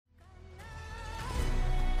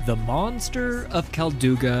The Monster of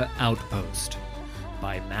Kalduga Outpost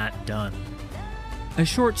by Matt Dunn. A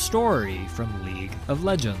short story from League of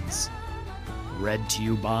Legends. Read to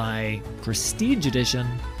you by Prestige Edition.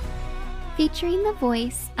 Featuring the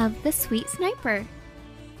voice of the Sweet Sniper.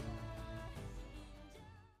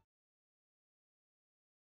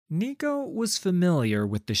 Nico was familiar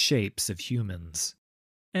with the shapes of humans.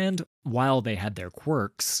 And while they had their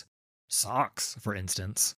quirks, socks, for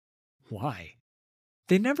instance, why?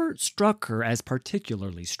 They never struck her as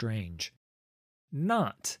particularly strange.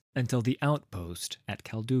 Not until the outpost at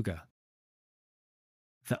Kalduga.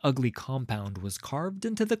 The ugly compound was carved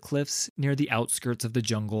into the cliffs near the outskirts of the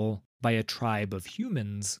jungle by a tribe of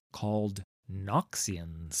humans called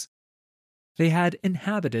Noxians. They had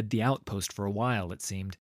inhabited the outpost for a while, it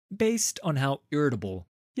seemed, based on how irritable,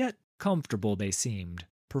 yet comfortable they seemed,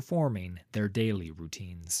 performing their daily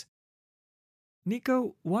routines.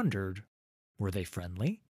 Nico wondered, were they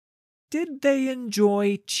friendly? Did they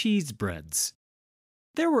enjoy cheese breads?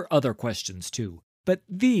 There were other questions too, but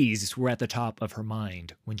these were at the top of her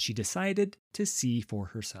mind when she decided to see for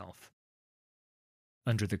herself.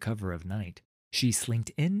 Under the cover of night, she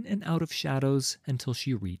slinked in and out of shadows until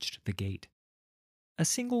she reached the gate. A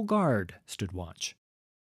single guard stood watch.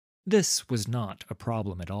 This was not a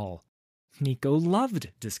problem at all. Nico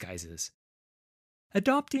loved disguises.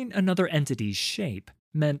 Adopting another entity's shape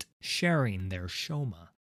meant sharing their shoma,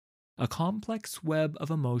 a complex web of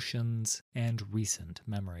emotions and recent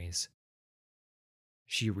memories.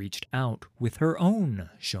 She reached out with her own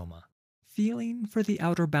shoma, feeling for the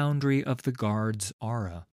outer boundary of the guard's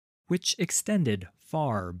aura, which extended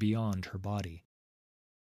far beyond her body.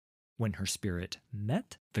 When her spirit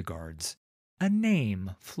met the guard's, a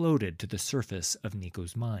name floated to the surface of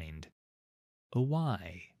Nico's mind.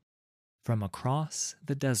 Awai, from across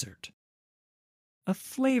the desert. A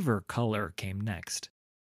flavor color came next.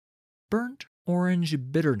 Burnt orange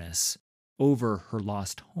bitterness over her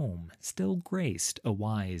lost home still graced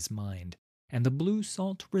Awai's mind, and the blue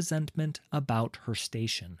salt resentment about her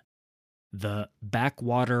station. The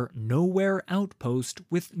backwater nowhere outpost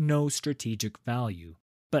with no strategic value,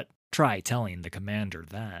 but try telling the commander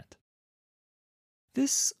that.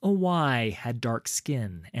 This Awai had dark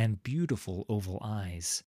skin and beautiful oval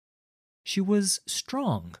eyes. She was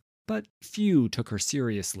strong, but few took her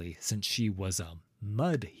seriously since she was a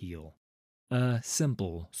mud heel, a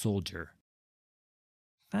simple soldier.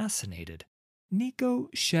 Fascinated, Nico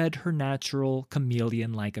shed her natural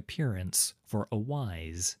chameleon-like appearance for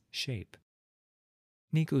Awai's shape.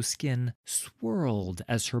 Nico's skin swirled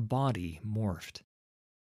as her body morphed.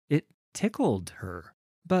 It tickled her,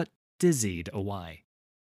 but dizzied Awai.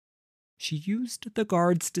 She used the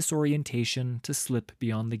guard's disorientation to slip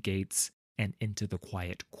beyond the gates and into the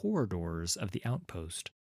quiet corridors of the outpost,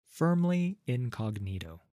 firmly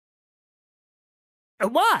incognito.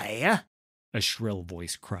 "Awai!" a shrill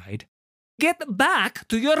voice cried. "Get back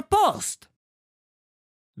to your post!"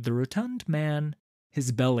 The rotund man,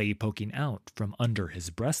 his belly poking out from under his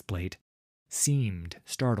breastplate, seemed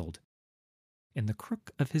startled. In the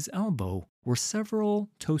crook of his elbow were several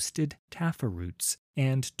toasted taffa roots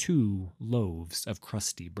and 2 loaves of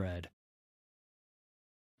crusty bread.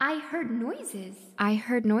 I heard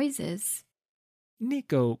noises.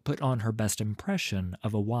 Nico put on her best impression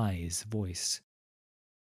of a wise voice.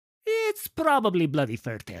 "It's probably bloody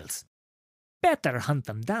furtails. Better hunt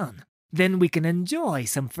them down. Then we can enjoy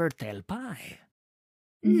some furtail pie."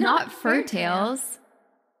 Not furtails.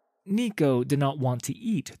 Nico did not want to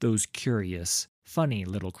eat those curious, funny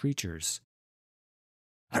little creatures.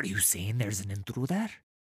 "Are you saying there's an intruder?"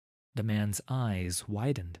 The man's eyes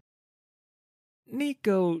widened.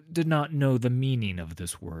 Nico did not know the meaning of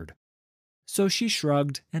this word, so she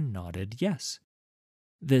shrugged and nodded yes.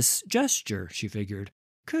 This gesture, she figured,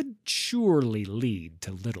 could surely lead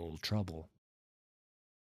to little trouble.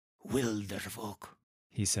 "Wilderfolk,"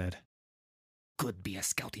 he said. "Could be a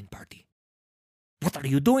scouting party. What are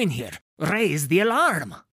you doing here? Raise the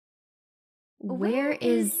alarm!" Where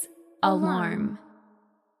is alarm?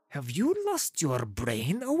 "Have you lost your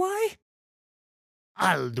brain, Awai?"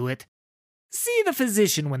 "I'll do it. See the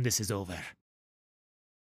physician when this is over."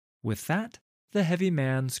 With that, the heavy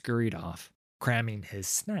man scurried off, cramming his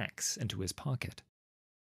snacks into his pocket.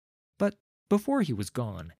 But before he was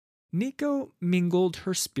gone, Nico mingled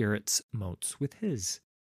her spirit's motes with his,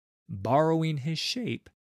 borrowing his shape,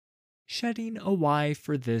 shedding Awai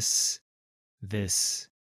for this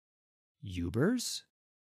Ubers?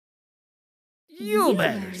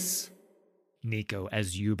 "Ubers!" Nico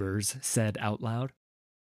as Ubers said out loud.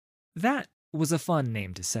 That was a fun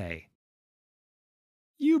name to say.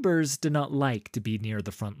 Ubers did not like to be near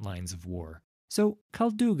the front lines of war, So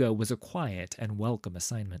Kalduga was a quiet and welcome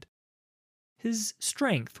assignment. His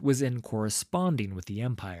strength was in corresponding with the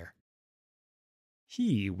Empire.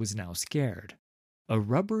 He was now scared, a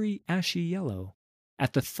rubbery, ashy yellow,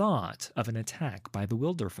 at the thought of an attack by the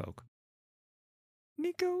Wilderfolk.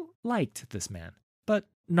 Nico liked this man, but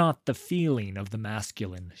not the feeling of the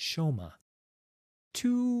masculine Shoma.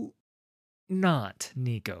 Too not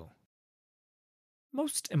Nico.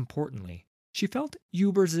 Most importantly, she felt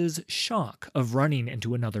Ubers's shock of running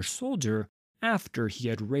into another soldier after he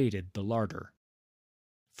had raided the larder.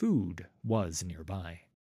 Food was nearby.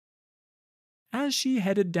 As she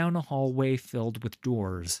headed down a hallway filled with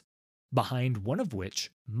doors, behind one of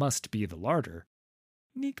which must be the larder,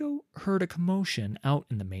 Nico heard a commotion out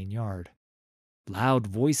in the main yard. Loud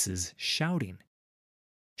voices shouting.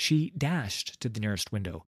 She dashed to the nearest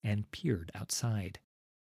window and peered outside.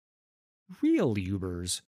 Real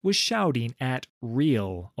Ubers was shouting at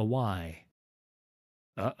real Awai.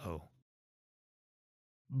 Uh-oh.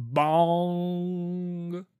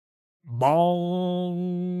 Bong!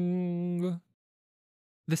 Bong!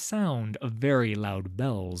 The sound of very loud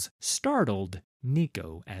bells startled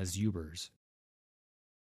Nico as Ubers.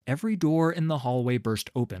 Every door in the hallway burst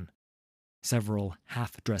open. Several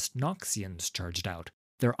half-dressed Noxians charged out,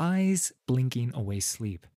 their eyes blinking away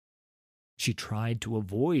sleep. She tried to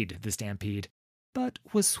avoid the stampede, but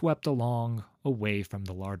was swept along away from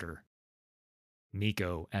the larder.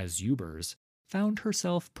 Nico, as Ubers, found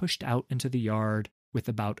herself pushed out into the yard with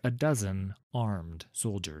about a dozen armed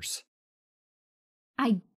soldiers.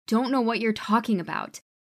 I don't know what you're talking about.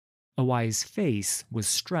 Awai's face was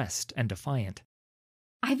stressed and defiant.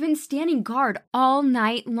 I've been standing guard all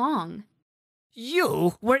night long.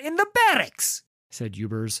 You were in the barracks, said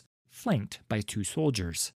Ubers, flanked by 2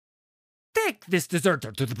 soldiers. Take this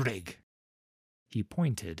deserter to the brig. He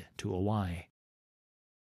pointed to Awai.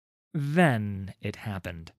 Then it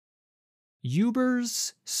happened.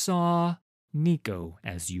 Ubers saw Nico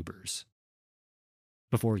as Ubers.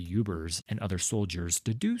 Before Ubers and other soldiers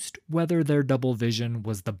deduced whether their double vision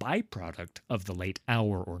was the byproduct of the late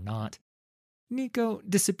hour or not, Nico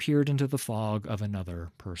disappeared into the fog of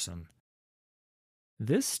another person.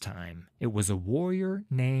 This time it was a warrior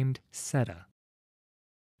named Seta.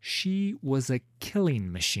 She was a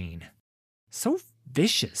killing machine. So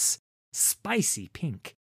vicious, spicy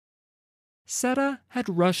pink. Seta had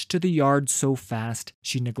rushed to the yard so fast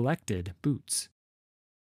she neglected Boots.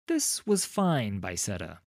 This was fine by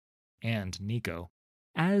Seta and Nico,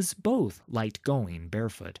 as both liked going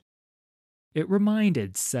barefoot. It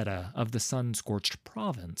reminded Seta of the sun-scorched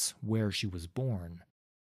province where she was born.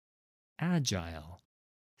 Agile,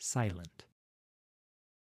 silent.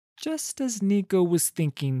 Just as Nico was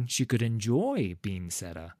thinking she could enjoy being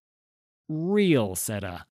Seta, real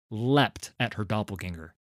Seta leapt at her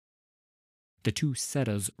doppelganger. The 2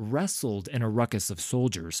 Setas wrestled in a ruckus of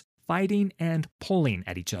soldiers, fighting and pulling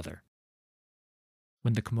at each other.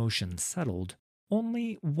 When the commotion settled,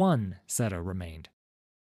 only one Seta remained.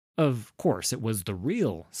 Of course, it was the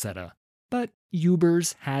real Seta, but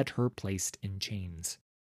Ubers had her placed in chains.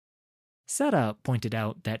 Seta pointed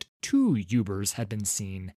out that 2 Ubers had been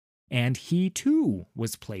seen, and he too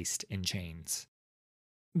was placed in chains.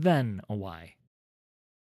 Then Awai.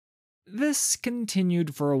 This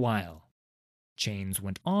continued for a while. Chains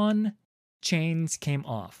went on, chains came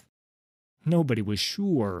off. Nobody was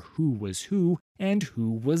sure who was who and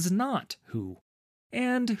who was not who,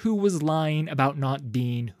 and who was lying about not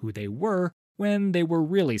being who they were when they were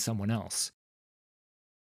really someone else.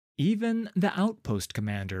 Even the Outpost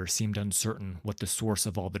commander seemed uncertain what the source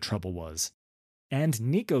of all the trouble was, and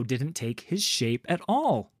Nico didn't take his shape at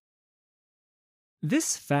all.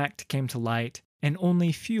 This fact came to light and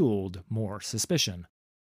only fueled more suspicion.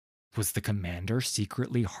 Was the commander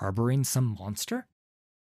secretly harboring some monster?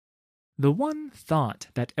 The one thought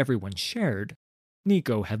that everyone shared,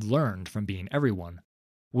 Nico had learned from being everyone,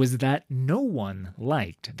 was that no one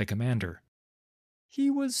liked the commander. He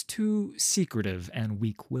was too secretive and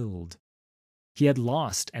weak-willed. He had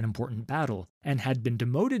lost an important battle and had been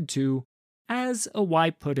demoted to, as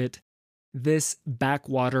Awai put it, this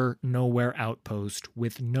backwater nowhere outpost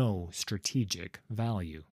with no strategic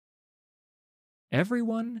value.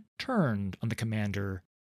 Everyone turned on the commander,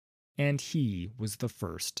 and he was the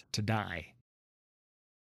first to die.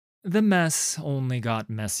 The mess only got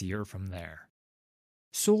messier from there.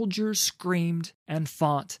 Soldiers screamed and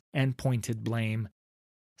fought and pointed blame.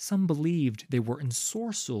 Some believed they were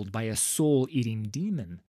ensorcelled by a soul-eating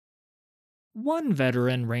demon. One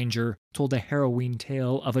veteran ranger told a harrowing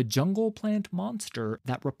tale of a jungle plant monster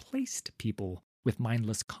that replaced people with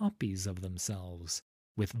mindless copies of themselves,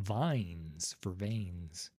 with vines for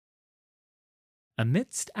veins.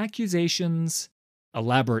 Amidst accusations,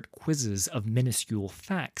 elaborate quizzes of minuscule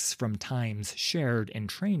facts from times shared in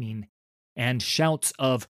training, and shouts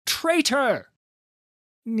of "Traitor!"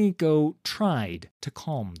 Nico tried to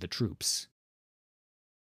calm the troops.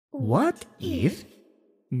 What if?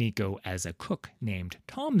 Nico, as a cook named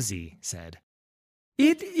Tomsey, said.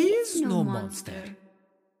 It is no monster.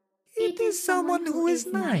 It is someone who is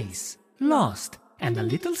nice, lost, and a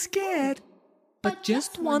little scared, but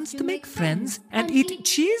just wants to make friends and eat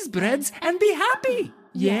cheese breads and be happy,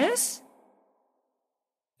 yes?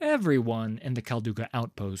 Everyone in the Kalduga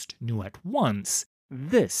outpost knew at once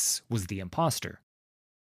this was the imposter.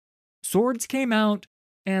 Swords came out,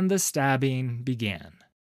 and the stabbing began.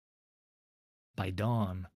 By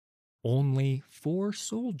dawn, only 4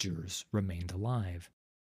 soldiers remained alive.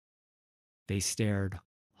 They stared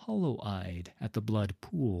hollow-eyed at the blood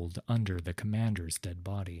pooled under the commander's dead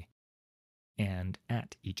body, and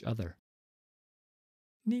at each other.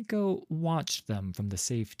 Nico watched them from the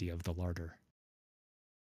safety of the larder.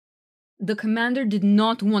 The commander did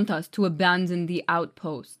not want us to abandon the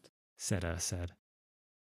outpost, Seta said.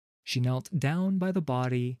 She knelt down by the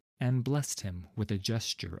body and blessed him with a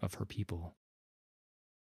gesture of her people.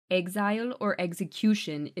 Exile or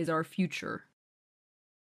execution is our future.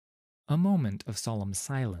 A moment of solemn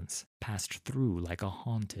silence passed through like a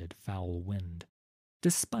haunted foul wind,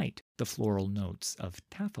 despite the floral notes of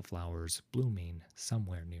taffy flowers blooming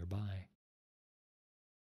somewhere nearby.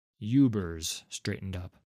 Ubers straightened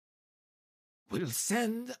up. We'll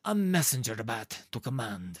send a messenger bat to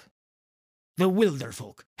command. The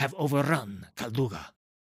Wilderfolk have overrun Kalduga.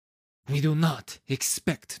 We do not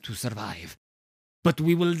expect to survive, but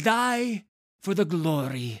we will die for the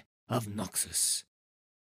glory of Noxus.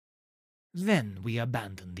 Then we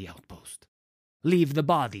abandon the outpost. Leave the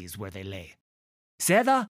bodies where they lay.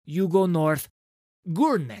 Seda, you go north.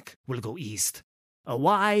 Gurnek will go east.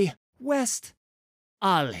 Awai, west.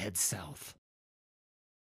 I'll head south.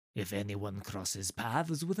 If anyone crosses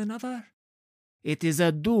paths with another, it is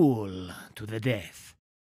a duel to the death.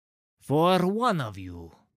 For one of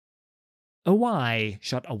you. Awai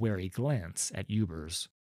shot a wary glance at Ubers.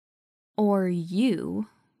 Or you.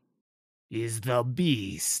 Is the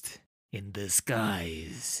beast in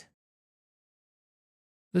disguise.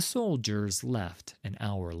 The soldiers left an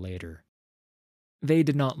hour later. They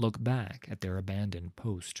did not look back at their abandoned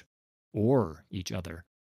post, or each other,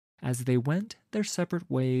 as they went their separate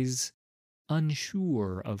ways,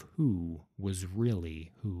 unsure of who was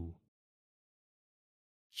really who.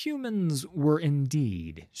 Humans were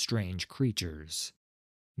indeed strange creatures,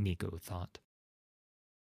 Nico thought.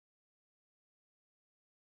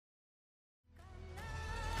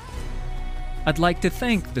 I'd like to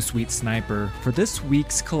thank The Sweet Sniper for this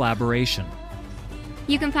week's collaboration.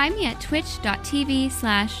 You can find me at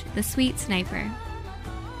twitch.tv/thesweetsniper.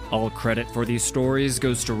 All credit for these stories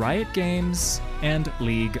goes to Riot Games and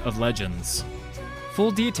League of Legends.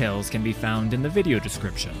 Full details can be found in the video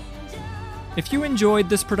description. If you enjoyed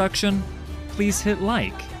this production, please hit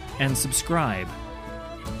like and subscribe.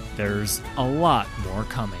 There's a lot more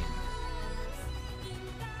coming.